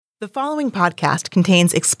The following podcast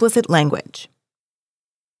contains explicit language.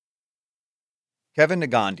 Kevin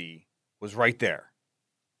Negandhi was right there,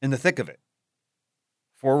 in the thick of it.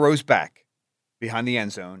 4 rows back, behind the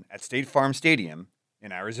end zone at State Farm Stadium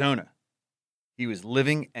in Arizona. He was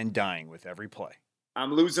living and dying with every play.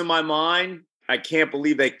 I'm losing my mind. I can't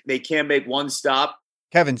believe they can't make one stop.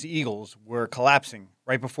 Kevin's Eagles were collapsing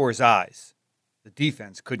right before his eyes. The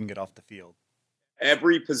defense couldn't get off the field.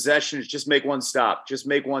 Every possession is just make one stop. Just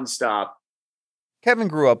make one stop. Kevin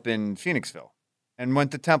grew up in Phoenixville and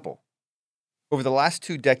went to Temple. Over the last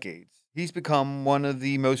 2 decades, he's become one of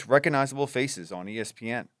the most recognizable faces on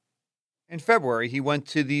ESPN. In February, he went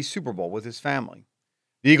to the Super Bowl with his family.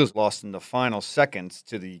 The Eagles lost in the final seconds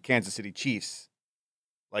to the Kansas City Chiefs.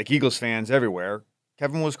 Like Eagles fans everywhere,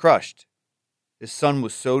 Kevin was crushed. His son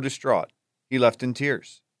was so distraught, he left in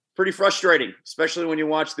tears. Pretty frustrating, especially when you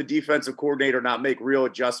watch the defensive coordinator not make real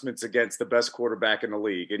adjustments against the best quarterback in the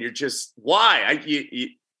league. And you're just, why?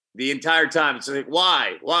 The entire time, it's like,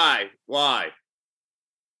 why?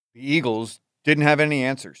 The Eagles didn't have any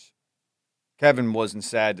answers. Kevin wasn't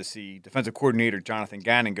sad to see defensive coordinator Jonathan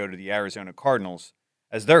Gannon go to the Arizona Cardinals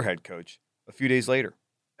as their head coach a few days later.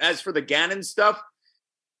 As for the Gannon stuff,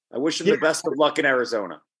 I wish him the best of luck in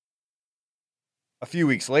Arizona. A few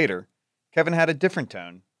weeks later, Kevin had a different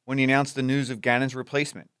tone when he announced the news of Gannon's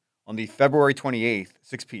replacement on the February 28th,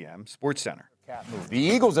 6 p.m. Sports Center. The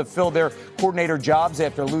Eagles have filled their coordinator jobs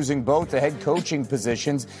after losing both the head coaching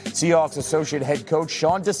positions. Seahawks associate head coach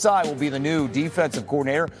Sean Desai will be the new defensive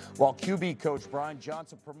coordinator, while QB coach Brian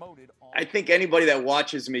Johnson promoted. I think anybody that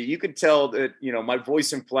watches me, you could tell that, my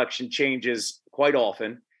voice inflection changes quite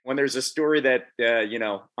often. When there's a story that,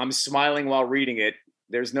 I'm smiling while reading it,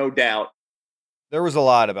 there's no doubt. There was a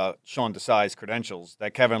lot about Sean Desai's credentials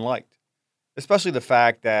that Kevin liked, especially the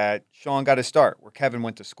fact that Sean got his start where Kevin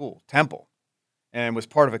went to school, Temple, and was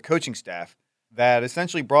part of a coaching staff that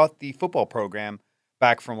essentially brought the football program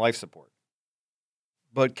back from life support.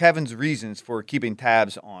 But Kevin's reasons for keeping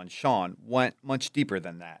tabs on Sean went much deeper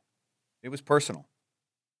than that. It was personal.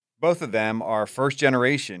 Both of them are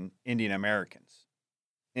first-generation Indian Americans.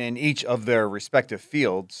 In each of their respective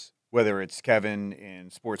fields, whether it's Kevin in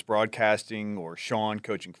sports broadcasting or Sean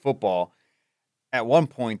coaching football, at one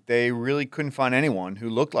point they really couldn't find anyone who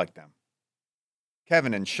looked like them.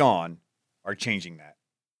 Kevin and Sean are changing that.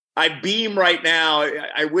 I beam right now.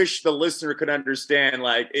 I wish the listener could understand,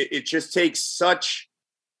 it just takes such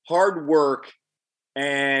hard work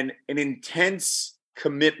and an intense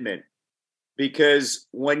commitment, because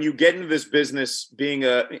when you get into this business, being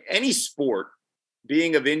any sport,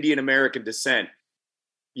 being of Indian American descent,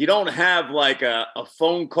 you don't have like a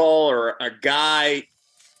phone call or a guy.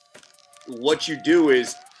 What you do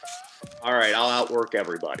is, all right, I'll outwork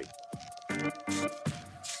everybody.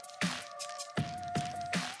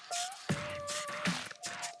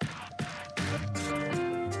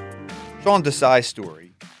 Sean Desai's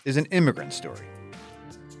story is an immigrant story.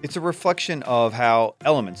 It's a reflection of how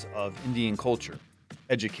elements of Indian culture,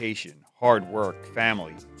 education, hard work,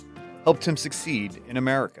 family, helped him succeed in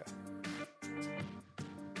America.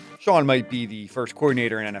 Sean might be the first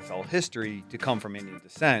coordinator in NFL history to come from Indian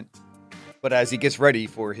descent, but as he gets ready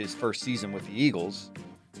for his first season with the Eagles,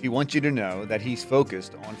 he wants you to know that he's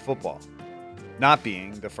focused on football, not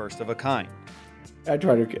being the first of a kind. I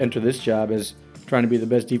try to enter this job as trying to be the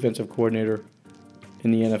best defensive coordinator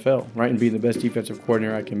in the NFL, right? And being the best defensive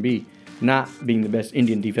coordinator I can be, not being the best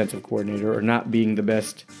Indian defensive coordinator or not being the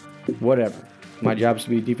best whatever. My job is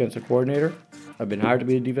to be a defensive coordinator. I've been hired to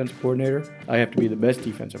be a defensive coordinator. I have to be the best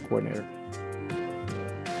defensive coordinator.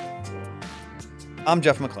 I'm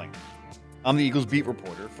Jeff McClain. I'm the Eagles beat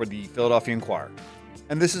reporter for the Philadelphia Inquirer,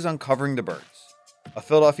 and this is Uncovering the Birds, a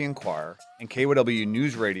Philadelphia Inquirer and KYW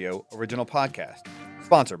News Radio original podcast,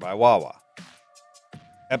 sponsored by Wawa.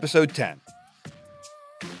 Episode 10,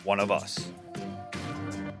 One of Us.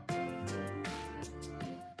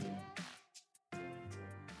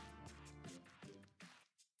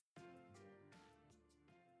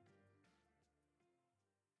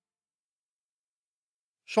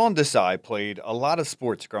 Sean Desai played a lot of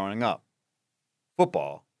sports growing up.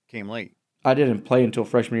 Football came late. I didn't play until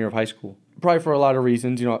freshman year of high school. Probably for a lot of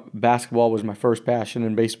reasons. Basketball was my first passion,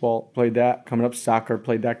 and baseball, played that coming up. Soccer,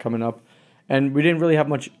 played that coming up. And we didn't really have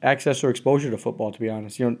much access or exposure to football, to be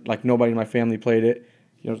honest. Like nobody in my family played it.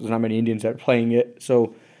 There's not many Indians that are playing it.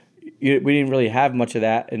 So we didn't really have much of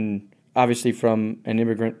that. And obviously from an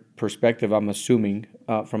immigrant perspective, I'm assuming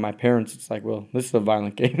from my parents, it's like, well, this is a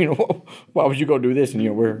violent game. Why would you go do this?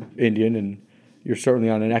 And, we're Indian, and you're certainly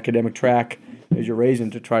on an academic track as you're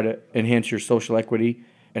raising to try to enhance your social equity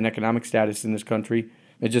and economic status in this country.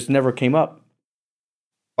 It just never came up.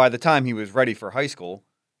 By the time he was ready for high school,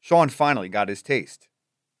 Sean finally got his taste.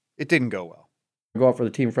 It didn't go well. I go out for the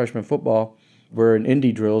team freshman football. We're in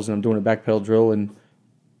indie drills, and I'm doing a backpedal drill, and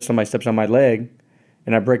somebody steps on my leg,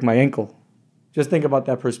 and I break my ankle. Just think about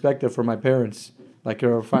that perspective for my parents. Like,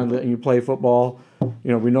 you're finally letting you play football.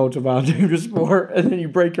 We know it's a voluntary sport, and then you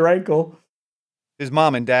break your ankle. His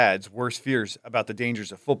mom and dad's worst fears about the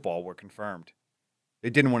dangers of football were confirmed. They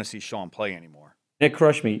didn't want to see Sean play anymore. It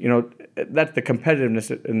crushed me. That's the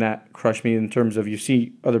competitiveness in that crushed me in terms of you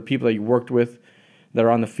see other people that you worked with that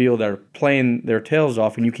are on the field that are playing their tails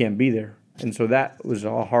off and you can't be there. And so that was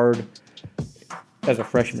all hard as a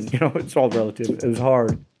freshman. It's all relative. It was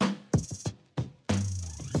hard.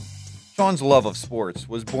 Sean's love of sports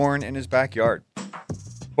was born in his backyard.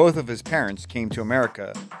 Both of his parents came to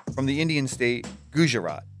America from the Indian state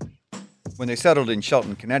Gujarat. When they settled in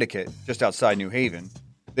Shelton, Connecticut, just outside New Haven,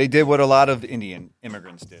 they did what a lot of Indian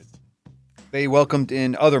immigrants did. They welcomed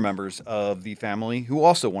in other members of the family who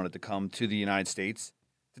also wanted to come to the United States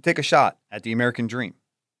to take a shot at the American dream.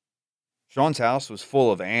 Sean's house was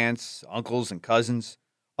full of aunts, uncles, and cousins.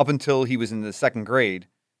 Up until he was in the second grade,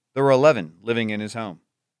 there were 11 living in his home.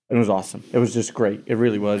 It was awesome. It was just great. It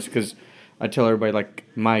really was, because I tell everybody, like,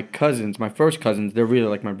 my cousins, my first cousins, they're really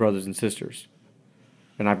like my brothers and sisters.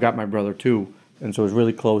 And I've got my brother too. And so it was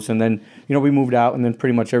really close. And then, we moved out, and then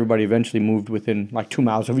pretty much everybody eventually moved within like 2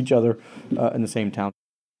 miles of each other in the same town.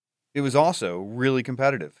 It was also really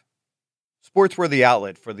competitive. Sports were the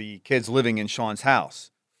outlet for the kids living in Sean's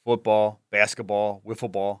house. Football, basketball,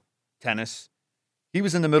 wiffle ball, tennis. He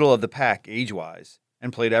was in the middle of the pack age-wise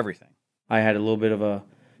and played everything. I had a little bit of a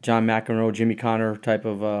John McEnroe, Jimmy Connor type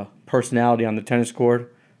of personality on the tennis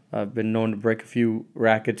court. I've been known to break a few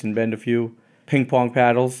rackets and bend a few. Ping pong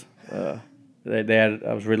paddles. I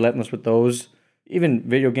was relentless with those. Even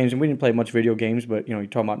video games, and we didn't play much video games, but you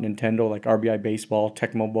talk about Nintendo, like RBI Baseball,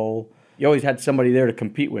 Tecmo Bowl. You always had somebody there to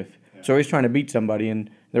compete with. So always trying to beat somebody, and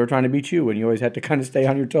they were trying to beat you, and you always had to kind of stay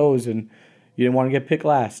on your toes, and you didn't want to get picked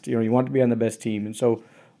last. You wanted to be on the best team. And so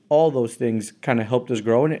all those things kind of helped us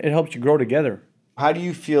grow, and it helps you grow together. How do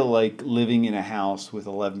you feel like living in a house with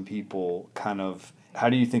 11 people how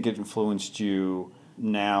do you think it influenced you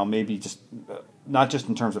now, maybe just not just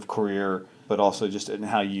in terms of career, but also just in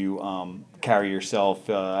how you carry yourself,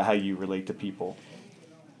 how you relate to people?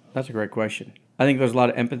 That's a great question. I think there's a lot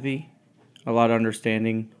of empathy, a lot of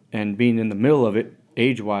understanding, and being in the middle of it,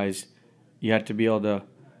 age-wise, you have to be able to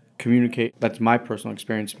communicate. That's my personal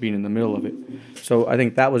experience, being in the middle of it. So I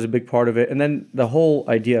think that was a big part of it. And then the whole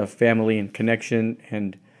idea of family and connection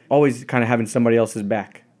and always kind of having somebody else's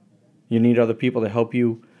back. You need other people to help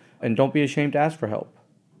you, and don't be ashamed to ask for help.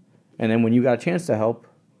 And then when you got a chance to help,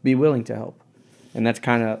 be willing to help. And that's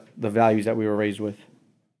kind of the values that we were raised with.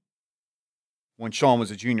 When Sean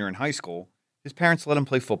was a junior in high school, his parents let him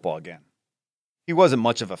play football again. He wasn't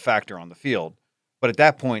much of a factor on the field, but at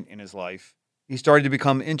that point in his life, he started to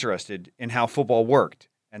become interested in how football worked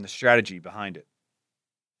and the strategy behind it.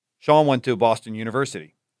 Sean went to Boston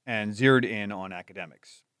University and zeroed in on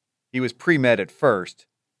academics. He was pre-med at first,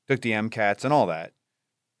 took the MCATs and all that,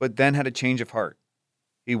 but then had a change of heart.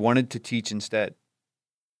 He wanted to teach instead.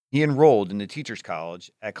 He enrolled in the Teachers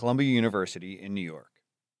College at Columbia University in New York.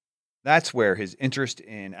 That's where his interest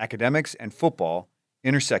in academics and football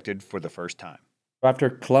intersected for the first time. After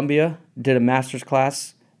Columbia, did a master's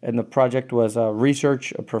class, and the project was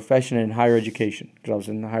research a profession in higher education, because I was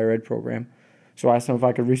in the higher ed program. So I asked him if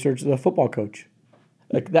I could research the football coach.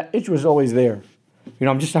 Like, that itch was always there.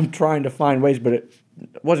 I'm trying to find ways, but it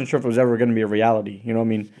wasn't sure if it was ever going to be a reality.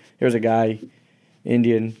 Here's a guy,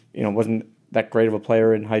 Indian, wasn't that great of a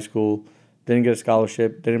player in high school, didn't get a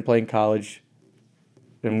scholarship, didn't play in college.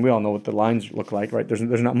 And we all know what the lines look like, right? There's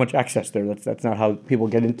not much access there. That's not how people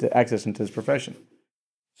get access into this profession.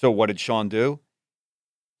 So what did Sean do?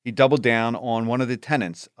 He doubled down on one of the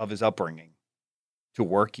tenets of his upbringing, to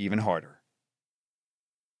work even harder.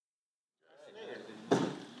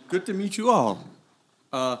 Good to meet you all.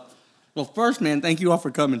 Well, first, man, thank you all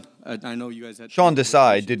for coming. I know you guys had... Sean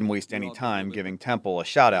Desai didn't waste any time giving Temple a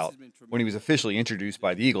shout-out when he was officially introduced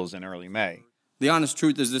by the Eagles in early May. The honest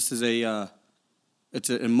truth is this is it's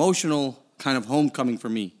an emotional kind of homecoming for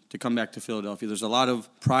me to come back to Philadelphia. There's a lot of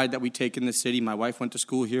pride that we take in this city. My wife went to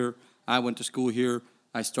school here. I went to school here.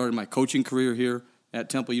 I started my coaching career here at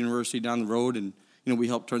Temple University down the road, and we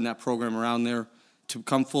helped turn that program around there to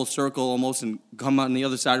come full circle almost and come on the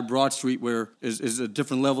other side of Broad Street where is a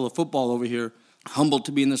different level of football over here. Humbled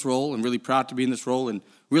to be in this role and really proud to be in this role and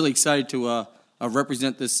really excited to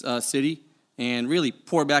represent this city and really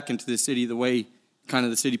pour back into the city the way kind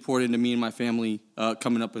of the city poured into me and my family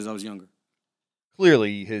coming up as I was younger.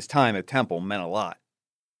 Clearly, his time at Temple meant a lot.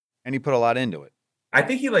 and he put a lot into it. I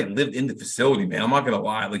think he lived in the facility, man. I'm not gonna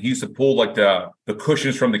lie. He used to pull the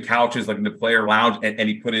cushions from the couches, in the player lounge, and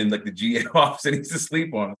he put in the GA office and he used to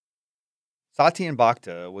sleep on it. Satyen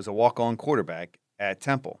Bhakta was a walk-on quarterback at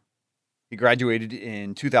Temple. He graduated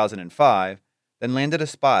in 2005, then landed a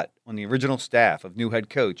spot on the original staff of new head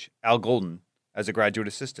coach Al Golden as a graduate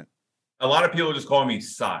assistant. A lot of people just call me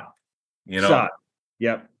Sot. Sot.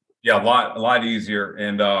 Yep. Yeah, a lot easier,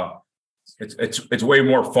 and it's way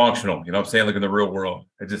more functional. You know what I'm saying? In the real world,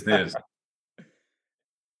 it just is.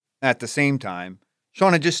 At the same time,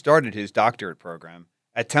 Sean had just started his doctorate program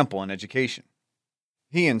at Temple in education.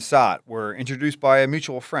 He and Sot were introduced by a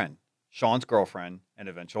mutual friend, Sean's girlfriend and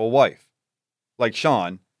eventual wife. Like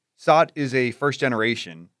Sean, Sot is a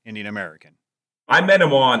first-generation Indian American. I met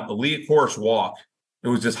him on Elite Horse Walk. It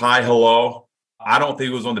was just hi, hello. I don't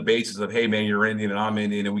think it was on the basis of, hey, man, you're Indian and I'm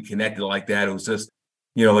Indian, and we connected like that. It was just,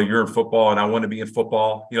 you're in football and I want to be in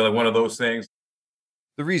football, one of those things.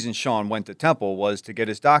 The reason Sean went to Temple was to get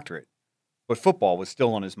his doctorate, but football was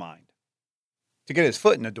still on his mind. To get his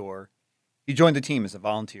foot in the door, he joined the team as a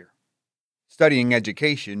volunteer. Studying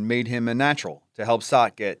education made him a natural to help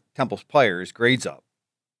Sot get Temple's players' grades up.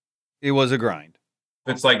 It was a grind.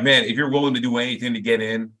 It's man, if you're willing to do anything to get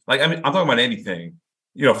in, I'm talking about anything,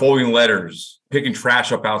 folding letters, picking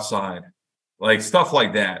trash up outside, stuff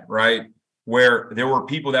like that, right? Where there were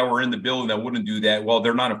people that were in the building that wouldn't do that. Well,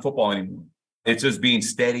 they're not in football anymore. It's just being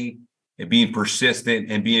steady and being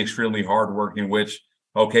persistent and being extremely hardworking, which,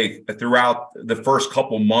 throughout the first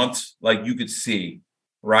couple months, you could see,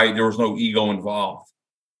 right? There was no ego involved.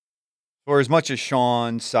 For as much as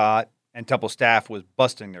Sean, Sot, and Temple staff was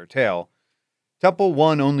busting their tail, Temple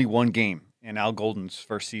won only one game in Al Golden's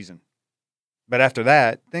first season. But after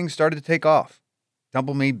that, things started to take off.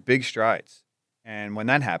 Temple made big strides. And when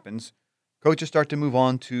that happens, coaches start to move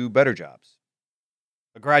on to better jobs.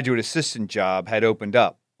 A graduate assistant job had opened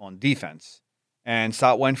up on defense, and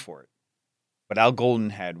Sot went for it. But Al Golden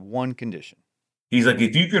had one condition. He's like,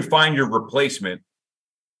 if you can find your replacement,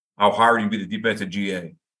 I'll hire you to be the defensive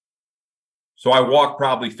GA. So I walked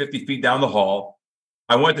probably 50 feet down the hall.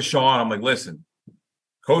 I went to Sean. I'm like, listen,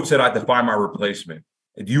 coach said I had to find my replacement.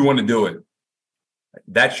 Do you want to do it?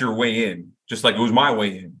 That's your way in, just like it was my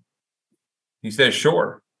way in. He said,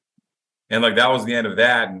 sure. And that was the end of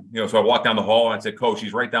that. And, so I walked down the hall and I said, coach,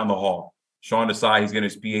 he's right down the hall. Sean Desai, he's getting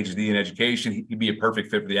his PhD in education. He'd be a perfect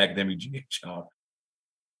fit for the academic GA job.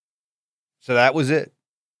 So that was it.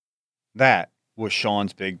 That was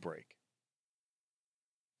Sean's big break.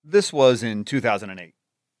 This was in 2008.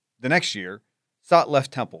 The next year, Sot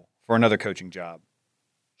left Temple for another coaching job.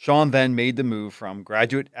 Sean then made the move from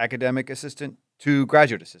graduate academic assistant to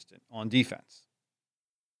graduate assistant on defense.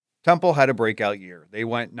 Temple had a breakout year. They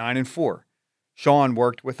went 9-4. Sean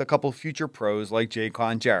worked with a couple future pros like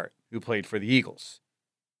Jaquan Jarrett, who played for the Eagles.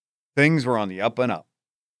 Things were on the up and up.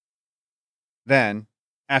 Then,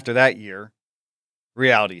 after that year,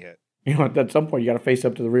 reality hit. At some point, you got to face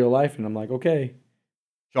up to the real life, and I'm like, okay.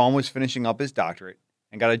 Sean was finishing up his doctorate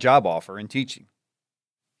and got a job offer in teaching.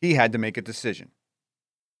 He had to make a decision.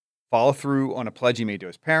 Follow through on a pledge he made to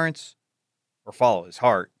his parents, or follow his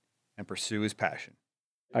heart and pursue his passion.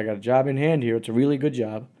 I got a job in hand here. It's a really good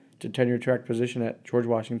job. It's a tenure-track position at George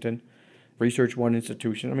Washington Research One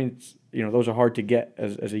institution. I mean, those are hard to get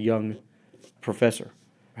as a young professor.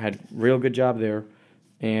 I had a real good job there,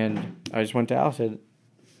 and I just went to Al, said,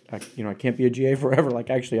 I can't be a GA forever.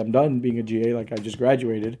 Actually, I'm done being a GA. I just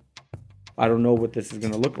graduated. I don't know what this is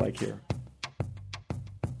going to look like here.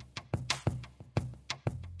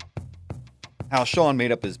 How Sean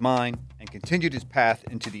made up his mind and continued his path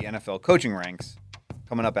into the NFL coaching ranks,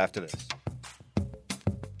 coming up after this.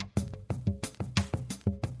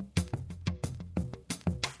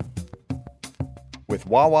 With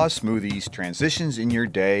Wawa Smoothies, transitions in your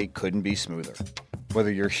day couldn't be smoother.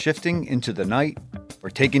 Whether you're shifting into the night or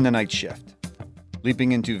taking the night shift,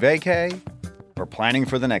 leaping into vacay or planning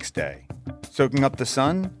for the next day, soaking up the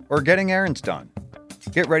sun or getting errands done.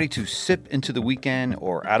 Get ready to sip into the weekend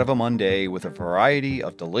or out of a Monday with a variety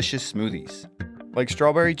of delicious smoothies, like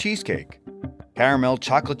strawberry cheesecake, caramel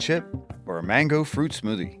chocolate chip, or a mango fruit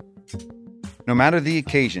smoothie. No matter the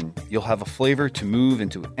occasion, you'll have a flavor to move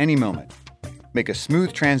into any moment. Make a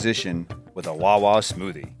smooth transition with a Wawa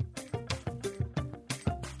smoothie.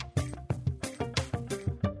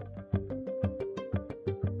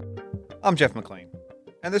 I'm Jeff McLean,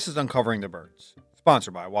 and this is Uncovering the Birds,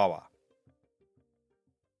 sponsored by Wawa.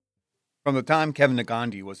 From the time Kevin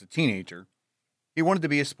Nagandi was a teenager, he wanted to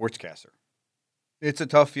be a sportscaster. It's a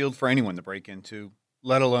tough field for anyone to break into,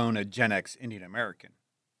 let alone a Gen X Indian American.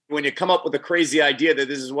 when you come up with a crazy idea that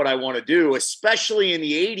this is what I want to do, especially in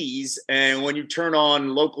the 80s, and when you turn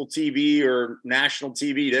on local TV or national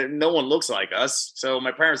TV, no one looks like us. So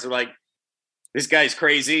my parents are like, this guy's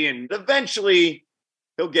crazy. And eventually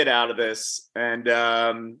he'll get out of this. And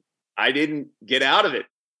I didn't get out of it.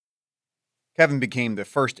 Kevin became the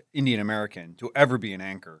first Indian American to ever be an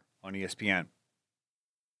anchor on ESPN.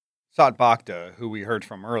 Sat Bhakta, who we heard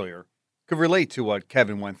from earlier, could relate to what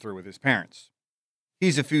Kevin went through with his parents.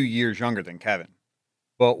 He's a few years younger than Kevin,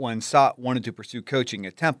 but when Sat wanted to pursue coaching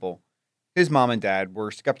at Temple, his mom and dad were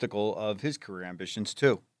skeptical of his career ambitions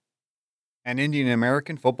too. An Indian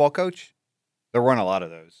American football coach? There weren't a lot of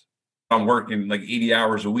those. I'm working like 80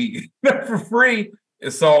 hours a week for free.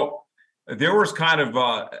 So there was kind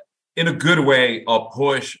of, in a good way, a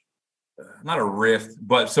push, not a rift,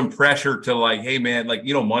 but some pressure to like, hey man, like,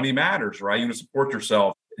 money matters, right? You want to support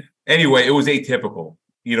yourself. Anyway, it was atypical.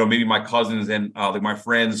 Maybe my cousins and like my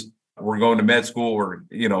friends were going to med school or,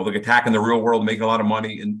 like attacking the real world, making a lot of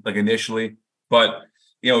money initially. But,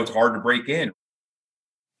 it's hard to break in.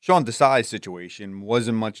 Sean Desai's situation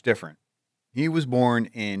wasn't much different. He was born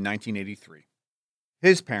in 1983.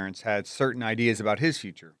 His parents had certain ideas about his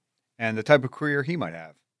future and the type of career he might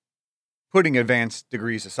have. Putting advanced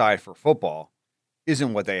degrees aside for football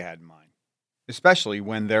isn't what they had in mind, especially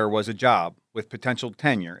when there was a job with potential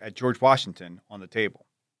tenure at George Washington on the table.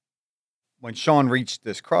 When Sean reached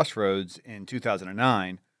this crossroads in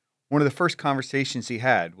 2009, one of the first conversations he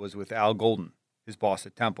had was with Al Golden, his boss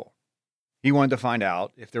at Temple. He wanted to find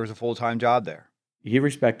out if there was a full-time job there. He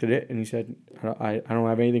respected it, and he said, I don't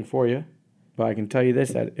have anything for you, but I can tell you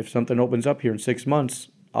this, that if something opens up here in 6 months,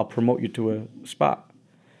 I'll promote you to a spot.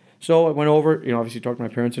 So I went over, obviously talked to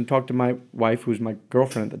my parents and talked to my wife, who was my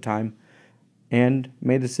girlfriend at the time, and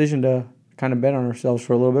made the decision to kind of bet on ourselves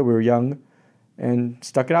for a little bit. We were young and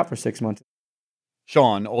stuck it out for 6 months.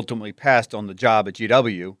 Sean ultimately passed on the job at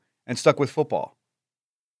GW and stuck with football.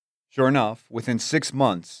 Sure enough, within 6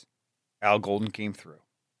 months, Al Golden came through.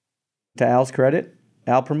 To Al's credit,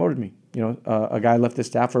 Al promoted me. A guy left the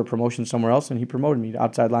staff for a promotion somewhere else, and he promoted me to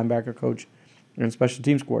outside linebacker coach and special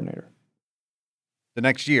teams coordinator. The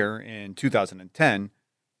next year, in 2010,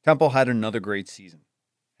 Temple had another great season,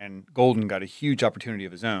 and Golden got a huge opportunity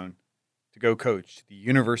of his own to go coach the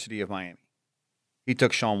University of Miami. He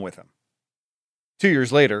took Sean with him. 2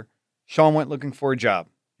 years later, Sean went looking for a job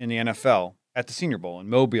in the NFL at the Senior Bowl in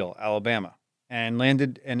Mobile, Alabama, and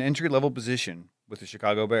landed an entry-level position with the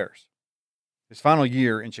Chicago Bears. His final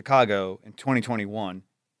year in Chicago in 2021,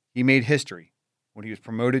 he made history when he was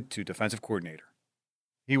promoted to defensive coordinator.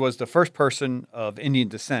 He was the first person of Indian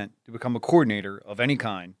descent to become a coordinator of any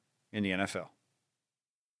kind in the NFL.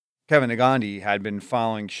 Kevin Negandhi had been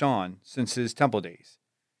following Sean since his Temple days.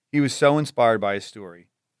 He was so inspired by his story,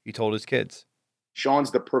 he told his kids.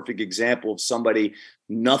 Sean's the perfect example of somebody,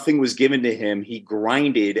 nothing was given to him. He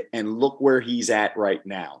grinded, and look where he's at right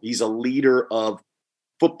now. He's a leader of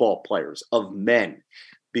football players, of men,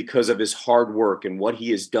 because of his hard work and what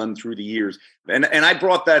he has done through the years. And I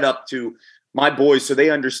brought that up to my boys so they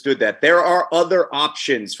understood that there are other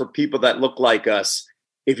options for people that look like us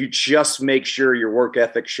if you just make sure your work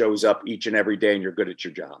ethic shows up each and every day and you're good at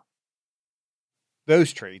your job.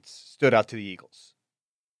 Those traits stood out to the Eagles.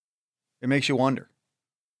 It makes you wonder,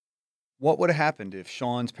 what would have happened if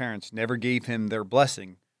Sean's parents never gave him their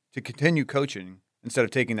blessing to continue coaching instead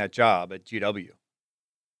of taking that job at GW?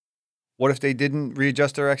 What if they didn't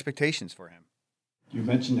readjust their expectations for him? You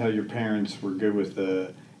mentioned how your parents were good with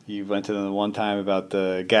you went to them the one time about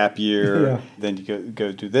the gap year, yeah. Then you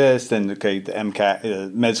go do this, then the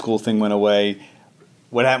MCAT, med school thing went away.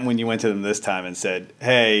 What happened when you went to them this time and said,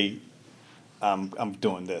 hey, I'm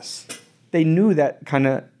doing this? They knew that kind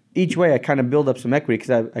of, each way I kind of build up some equity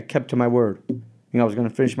because I kept to my word. I was going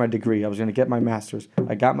to finish my degree. I was going to get my master's.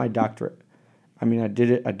 I got my doctorate. I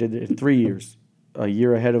did it in 3 years, a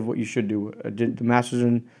year ahead of what you should do. I did the master's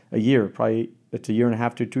in a year, probably it's a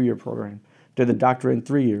 1.5 to 2 year program. Did the doctorate in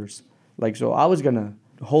 3 years. So I was going to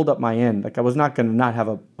hold up my end. I was not going to not have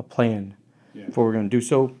a plan for what we're going to do.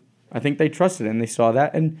 So I think they trusted it and they saw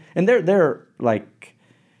that. And they're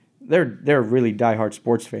really diehard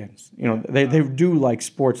sports fans. They do like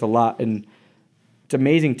sports a lot, and it's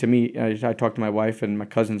amazing to me. I talk to my wife and my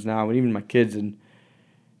cousins now, and even my kids, and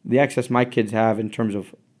the access my kids have in terms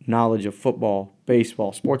of knowledge of football,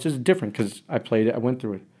 baseball, sports is different because I played it, I went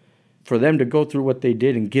through it. For them to go through what they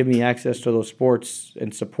did and give me access to those sports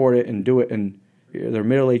and support it and do it, and they're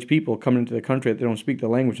middle-aged people coming into the country that they don't speak the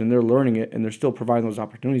language and they're learning it and they're still providing those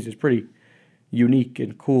opportunities is pretty unique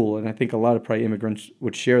and cool. And I think a lot of probably immigrants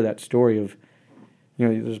would share that story of,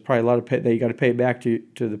 there's probably a lot of pay that you got to pay back to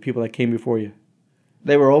the people that came before you.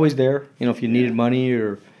 They were always there. If you needed money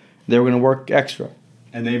or they were going to work extra.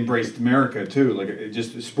 And they embraced America too, like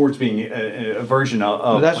just sports being a version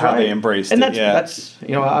of that's how right. they embraced and it. That's I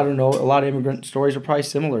don't know. A lot of immigrant stories are probably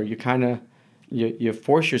similar. You kind of you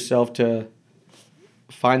force yourself to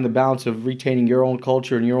find the balance of retaining your own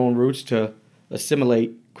culture and your own roots to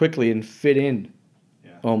assimilate quickly and fit in,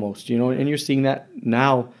 almost. And you're seeing that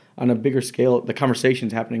now on a bigger scale. The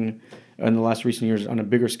conversations happening in the last recent years on a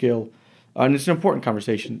bigger scale, and it's an important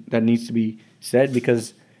conversation that needs to be said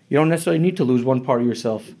because. You don't necessarily need to lose one part of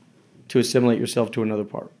yourself to assimilate yourself to another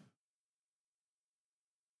part.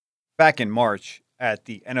 Back in March, at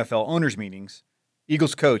the NFL owners' meetings,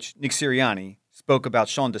 Eagles coach Nick Sirianni spoke about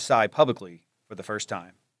Sean Desai publicly for the first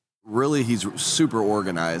time. Really, he's super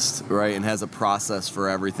organized, right, and has a process for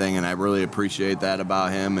everything, and I really appreciate that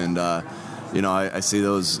about him. And I see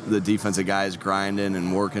the defensive guys grinding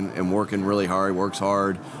and working really hard. He works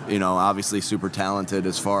hard. Obviously super talented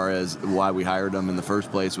as far as why we hired him in the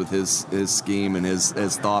first place with his scheme and his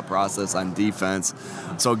thought process on defense.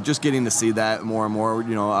 So just getting to see that more and more.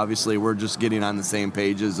 Obviously we're just getting on the same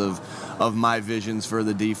pages of my visions for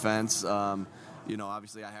the defense.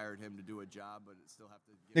 Obviously I hired him to do a job, but it still have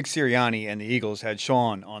to. Nick Sirianni and the Eagles had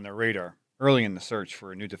Sean on their radar early in the search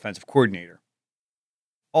for a new defensive coordinator.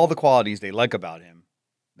 All the qualities they like about him,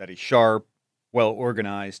 that he's sharp,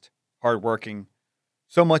 well-organized, hardworking,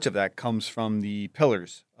 so much of that comes from the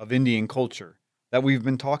pillars of Indian culture that we've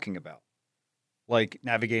been talking about, like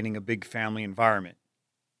navigating a big family environment,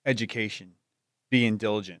 education, being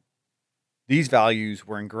diligent. These values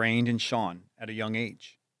were ingrained in Sean at a young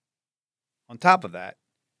age. On top of that,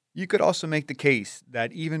 you could also make the case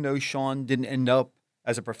that even though Sean didn't end up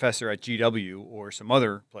as a professor at GW or some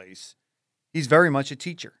other place, he's very much a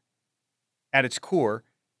teacher. At its core,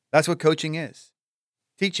 that's what coaching is.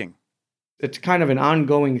 Teaching. It's kind of an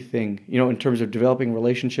ongoing thing, in terms of developing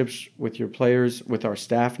relationships with your players, with our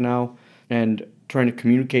staff now, and trying to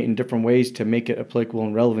communicate in different ways to make it applicable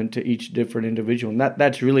and relevant to each different individual. And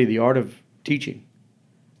that's really the art of teaching.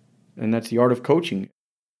 And that's the art of coaching.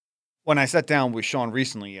 When I sat down with Sean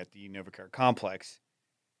recently at the NovaCare complex,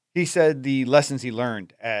 he said the lessons he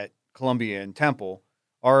learned at Columbia and Temple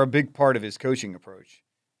are a big part of his coaching approach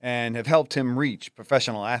and have helped him reach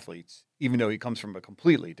professional athletes, even though he comes from a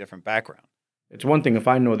completely different background. It's one thing if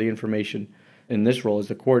I know the information in this role as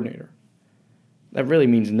the coordinator. That really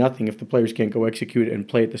means nothing if the players can't go execute it and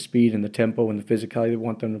play at the speed and the tempo and the physicality they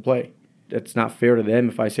want them to play. It's not fair to them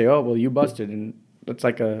if I say, oh, well, you busted, and that's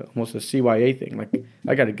like almost a CYA thing. Like,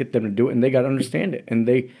 I got to get them to do it, and they got to understand it. And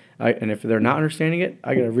if they're not understanding it,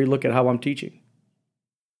 I got to relook at how I'm teaching.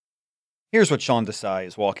 Here's what Sean Desai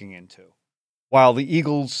is walking into. While the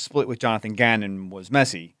Eagles' split with Jonathan Gannon was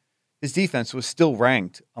messy, his defense was still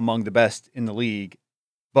ranked among the best in the league,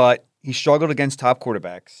 but he struggled against top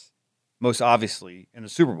quarterbacks, most obviously in the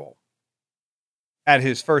Super Bowl. At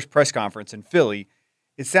his first press conference in Philly,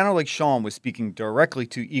 it sounded like Sean was speaking directly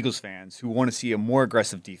to Eagles fans who want to see a more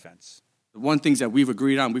aggressive defense. One thing that we've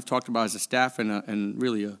agreed on, we've talked about as a staff and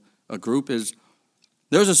really a group, is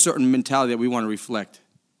there's a certain mentality that we want to reflect.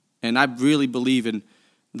 And I really believe in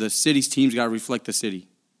the city's teams got to reflect the city.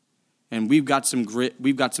 And we've got some grit,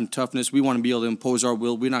 we've got some toughness. We want to be able to impose our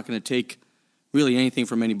will. We're not going to take really anything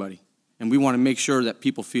from anybody. And we want to make sure that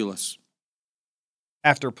people feel us.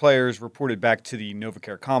 After players reported back to the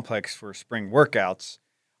NovaCare complex for spring workouts,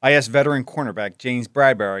 I asked veteran cornerback James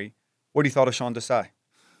Bradbury what he thought of Sean Desai.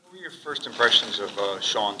 What were your first impressions of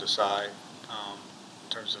Sean Desai in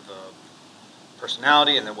terms of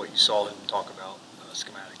personality and then what you saw him talk about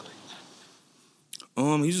schematically?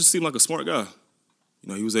 He just seemed like a smart guy.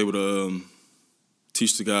 He was able to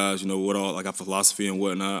teach the guys, what all, like our philosophy and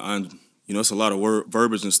whatnot. It's a lot of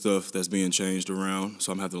verbiage and stuff that's being changed around,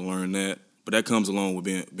 so I'm having to learn that. But that comes along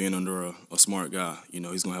with being under a smart guy. He's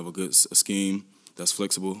going to have a good scheme that's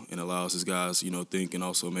flexible and allows his guys, think and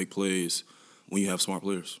also make plays when you have smart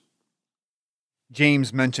players.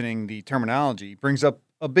 James mentioning the terminology brings up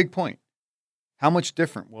a big point. How much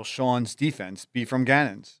different will Sean's defense be from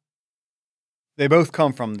Gannon's? They both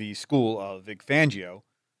come from the school of Vic Fangio,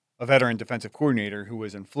 a veteran defensive coordinator who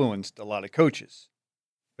has influenced a lot of coaches.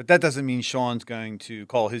 But that doesn't mean Sean's going to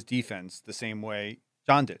call his defense the same way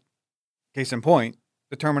John did. Case in point,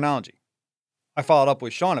 the terminology. I followed up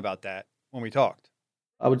with Sean about that when we talked.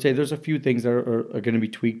 I would say there's a few things that are going to be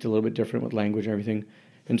tweaked a little bit different with language and everything.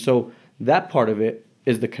 And so that part of it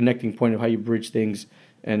is the connecting point of how you bridge things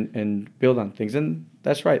and build on things. And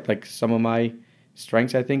that's right. Like, some of my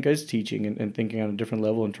strengths, I think, is teaching and thinking on a different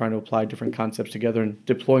level and trying to apply different concepts together and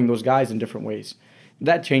deploying those guys in different ways.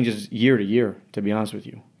 That changes year to year, to be honest with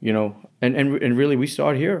you. And really, we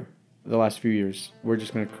saw it here. the last few years. We're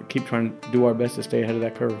just going to keep trying to do our best to stay ahead of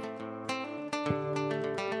that curve.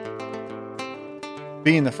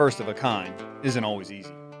 Being the first of a kind isn't always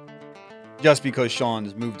easy. Just because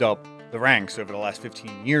Sean's moved up the ranks over the last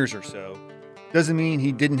 15 years or so doesn't mean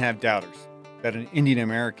he didn't have doubters that an Indian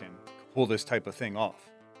American could pull this type of thing off.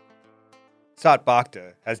 Sat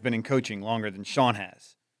Bhakta has been in coaching longer than Sean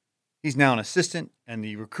has. He's now an assistant and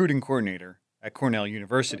the recruiting coordinator at Cornell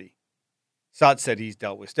University. Sat said he's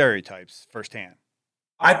dealt with stereotypes firsthand.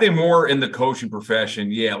 I think more in the coaching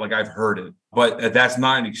profession, yeah, like I've heard it, but that's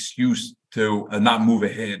not an excuse to not move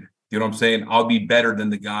ahead. You know what I'm saying? I'll be better than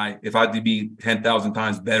the guy. If I have to be 10,000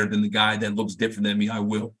 times better than the guy that looks different than me, I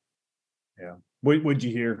will. Yeah. What'd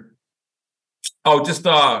you hear? Oh, just,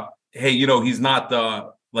 hey, he's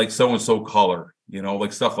not like so-and-so color,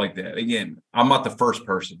 like stuff like that. Again, I'm not the first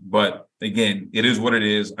person, but again, it is what it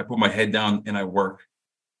is. I put my head down and I work.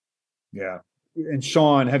 Yeah. And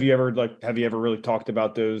Sean, have you ever really talked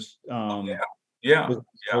about those? Yeah.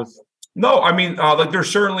 No, I mean, there's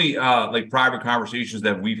certainly like private conversations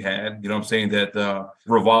that we've had, you know what I'm saying, that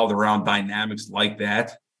revolved around dynamics like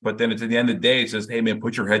that. But then at the end of the day, it says, hey, man,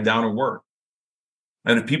 put your head down and work.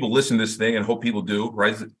 And if people listen to this thing, and hope people do,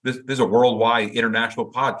 right? This is a worldwide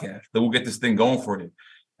international podcast that will get this thing going for you.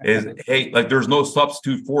 Hey, like there's no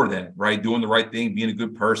substitute for that, right? Doing the right thing, being a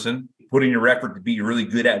good person, putting your effort to be really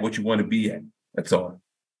good at what you want to be at. That's all.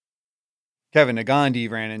 Kevin Negandhi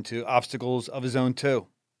ran into obstacles of his own too.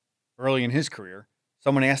 Early in his career,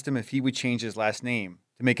 someone asked him if he would change his last name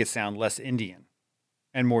to make it sound less Indian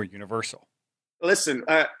and more universal. Listen,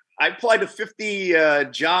 I applied to 50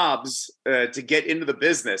 jobs to get into the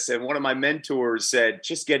business. And one of my mentors said,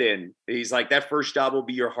 just get in. He's like, that first job will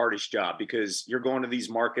be your hardest job because you're going to these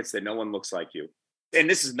markets that no one looks like you. And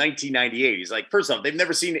this is 1998. He's like, first off, they've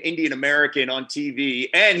never seen an Indian American on TV.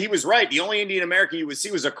 And he was right. The only Indian American you would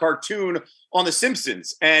see was a cartoon on The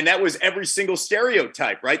Simpsons. And that was every single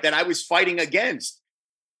stereotype, right, that I was fighting against.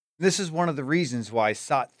 This is one of the reasons why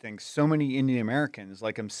Sat thinks so many Indian Americans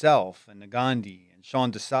like himself and Negandhi and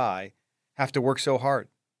Sean Desai have to work so hard.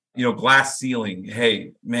 Glass ceiling.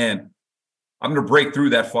 Hey, man, I'm going to break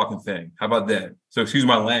through that fucking thing. How about that? So excuse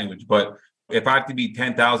my language, but if I have to be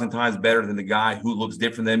 10,000 times better than the guy who looks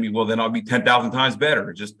different than me, well, then I'll be 10,000 times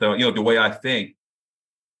better. Just, the way I think.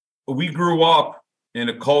 We grew up in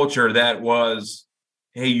a culture that was,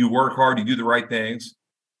 hey, you work hard, you do the right things,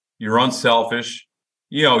 you're unselfish,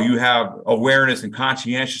 you have awareness and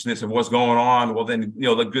conscientiousness of what's going on. Well, then,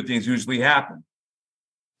 the good things usually happen.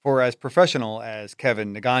 For as professional as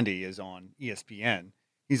Kevin Negandhi is on ESPN,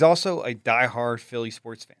 he's also a diehard Philly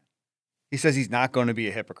sports fan. He says he's not going to be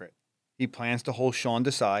a hypocrite. He plans to hold Sean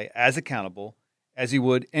Desai as accountable as he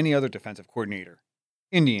would any other defensive coordinator,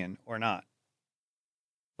 Indian or not.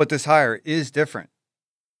 But this hire is different.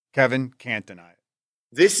 Kevin can't deny it.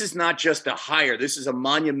 This is not just a hire. This is a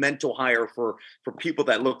monumental hire for people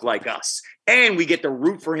that look like us. And we get to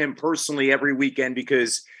root for him personally every weekend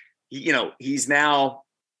because, he's now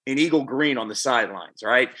in Eagle Green on the sidelines,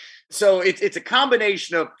 right? So it's a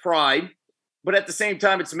combination of pride, but at the same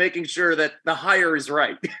time, it's making sure that the hire is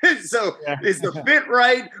right. So is the fit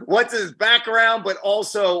right? What's his background? But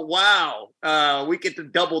also, wow, we get to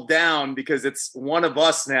double down because it's one of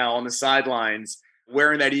us now on the sidelines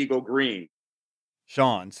wearing that Eagle Green.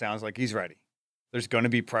 Sean sounds like he's ready. There's going to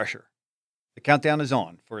be pressure. The countdown is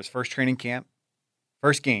on for his first training camp,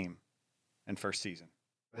 first game, and first season.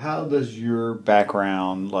 How does your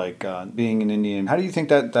background, like being an Indian, how do you think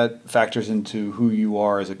that factors into who you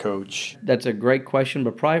are as a coach? That's a great question,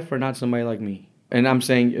 but probably for not somebody like me. And I'm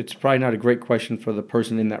saying it's probably not a great question for the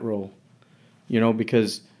person in that role,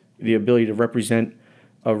 because the ability to represent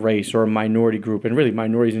a race or a minority group, and really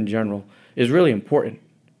minorities in general, is really important.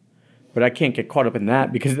 But I can't get caught up in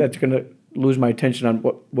that because that's going to lose my attention on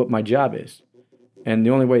what my job is. And the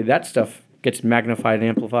only way that stuff gets magnified and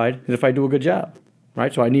amplified is if I do a good job.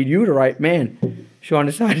 Right, so I need you to write, man, Sean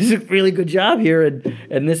Desai does a really good job here,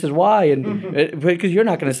 and this is why. And because you're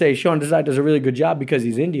not going to say Sean Desai does a really good job because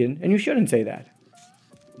he's Indian, and you shouldn't say that.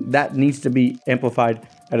 That needs to be amplified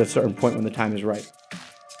at a certain point when the time is right.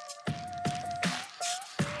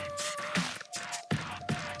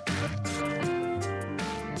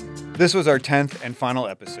 This was our 10th and final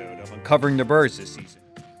episode of Uncovering the Birds this season.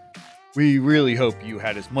 We really hope you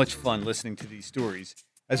had as much fun listening to these stories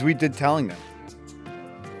as we did telling them.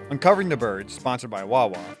 Uncovering the Birds, sponsored by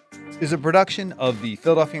Wawa, is a production of the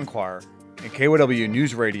Philadelphia Inquirer and KYW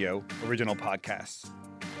News Radio original podcasts.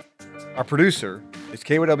 Our producer is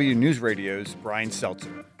KYW News Radio's Brian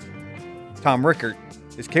Seltzer. Tom Rickert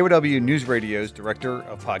is KYW News Radio's Director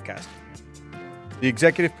of Podcasting. The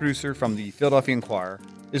executive producer from the Philadelphia Inquirer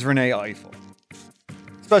is Renee Eiffel.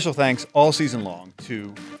 Special thanks all season long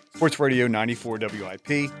to Sports Radio 94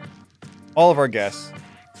 WIP, all of our guests,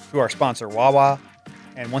 to our sponsor Wawa,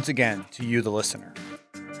 and once again to you, the listener.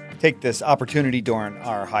 Take this opportunity during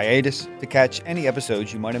our hiatus to catch any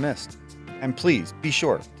episodes you might have missed. And please be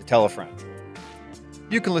sure to tell a friend.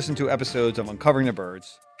 You can listen to episodes of Uncovering the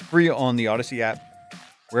Birds free on the Odyssey app,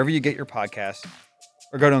 wherever you get your podcasts,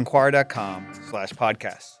 or go to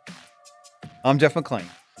inquirer.com/podcasts. I'm Jeff McClain.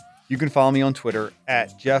 You can follow me on Twitter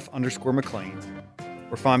at Jeff_McClain,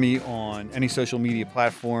 or find me on any social media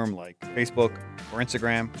platform like Facebook or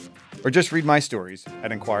Instagram, or just read my stories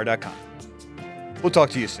at inquirer.com. We'll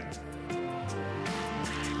talk to you soon.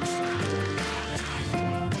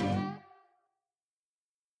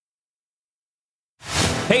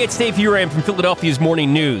 Hey, it's Dave Uran from Philadelphia's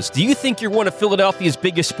Morning News. Do you think you're one of Philadelphia's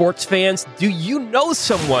biggest sports fans? Do you know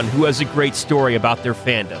someone who has a great story about their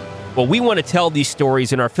fandom? Well, we want to tell these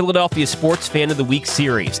stories in our Philadelphia Sports Fan of the Week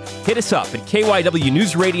series. Hit us up at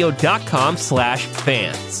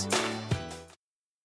kywnewsradio.com/fans.